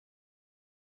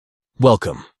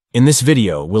Welcome. In this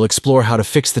video, we'll explore how to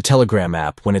fix the Telegram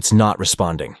app when it's not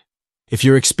responding. If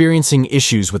you're experiencing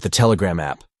issues with the Telegram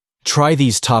app, try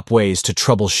these top ways to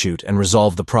troubleshoot and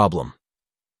resolve the problem.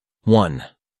 1.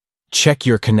 Check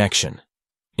your connection.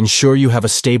 Ensure you have a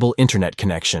stable internet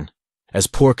connection, as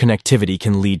poor connectivity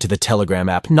can lead to the Telegram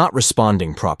app not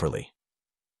responding properly.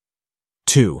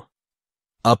 2.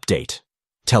 Update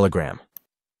Telegram.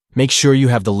 Make sure you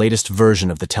have the latest version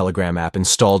of the Telegram app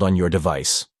installed on your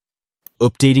device.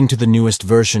 Updating to the newest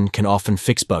version can often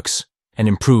fix bugs and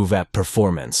improve app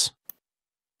performance.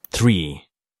 3.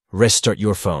 Restart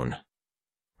your phone.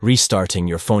 Restarting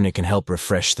your phone can help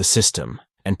refresh the system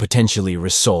and potentially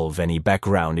resolve any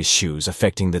background issues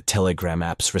affecting the Telegram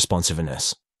app's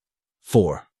responsiveness.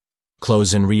 4.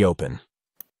 Close and reopen.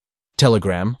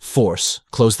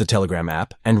 Close the Telegram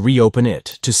app and reopen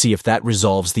it to see if that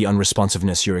resolves the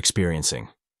unresponsiveness you're experiencing.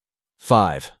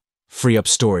 5. Free up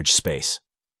storage space.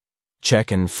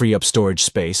 Check and free up storage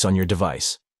space on your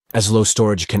device, as low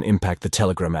storage can impact the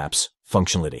Telegram app's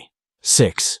functionality.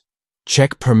 6.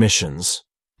 Check permissions.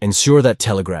 Ensure that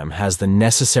Telegram has the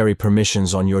necessary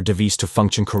permissions on your device to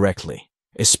function correctly,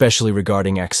 especially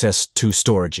regarding access to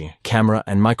storage, camera,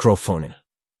 and microphone.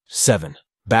 7.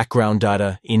 Background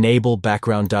data. Enable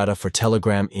background data for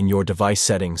Telegram in your device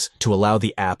settings to allow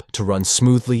the app to run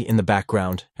smoothly in the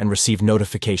background and receive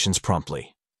notifications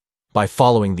promptly. By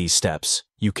following these steps,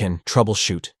 you can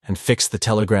troubleshoot and fix the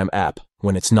Telegram app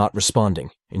when it's not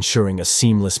responding, ensuring a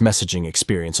seamless messaging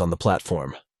experience on the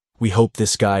platform. We hope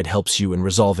this guide helps you in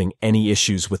resolving any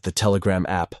issues with the Telegram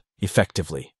app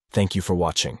effectively. Thank you for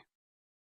watching.